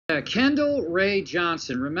Kendall Rae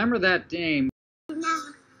Johnson. Remember that dame?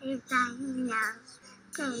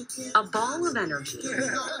 A ball of energy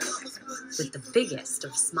with the biggest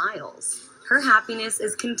of smiles. Her happiness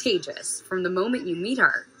is contagious from the moment you meet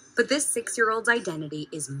her. But this 6-year-old's identity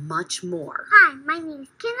is much more. Hi, my name is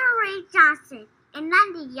Kendall Rae Johnson, and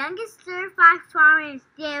I'm the youngest certified farmer in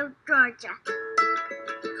the state of Georgia.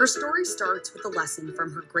 Her story starts with a lesson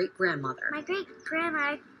from her great-grandmother. My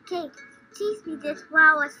great-grandmother Kate teach me this when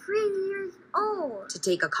I was 3 years old. To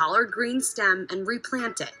take a collard green stem and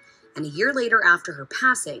replant it. And a year later after her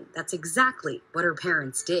passing, that's exactly what her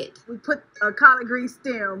parents did. We put a collard green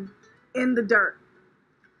stem in the dirt.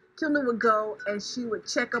 Kendall would go and she would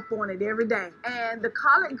check up on it every day. And the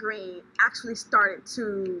collard green actually started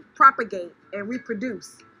to propagate and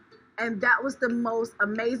reproduce. And that was the most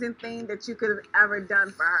amazing thing that you could have ever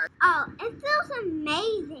done for her. Oh, it feels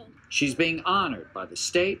amazing. She's being honored by the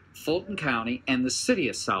state, Fulton County, and the city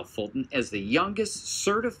of South Fulton as the youngest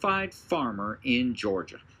certified farmer in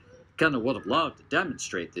Georgia. Kendall would have loved to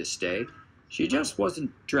demonstrate this day. She just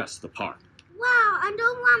wasn't dressed the part. Wow, I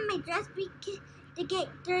don't want my dress to get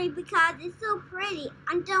dirty because it's so pretty.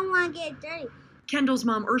 I don't want to get dirty. Kendall's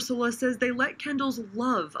mom, Ursula, says they let Kendall's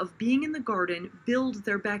love of being in the garden build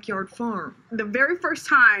their backyard farm. The very first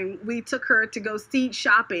time we took her to go seed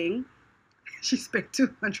shopping, she spent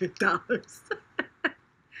 $200.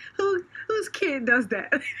 Whose kid does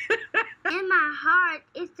that? In my heart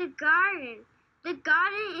is the garden. The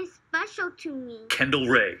garden is special to me. Kendall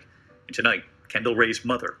Rae. And tonight, Kendall Rae's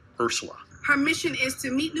mother, Ursula. Her mission is to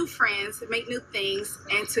meet new friends, make new things,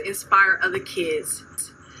 and to inspire other kids.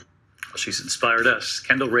 Well, she's inspired us.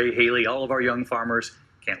 Kendall Rae, Haley, all of our young farmers.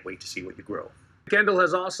 Can't wait to see what you grow. Kendall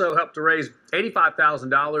has also helped to raise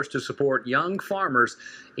 $85,000 to support young farmers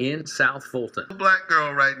in South Fulton. A black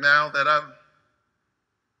girl right now that I'm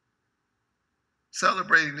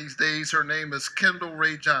celebrating these days, her name is Kendall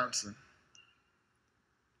Rae Johnson.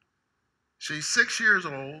 She's 6 years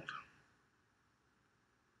old,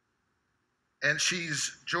 and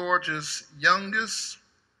she's Georgia's youngest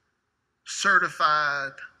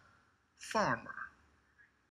certified farmer.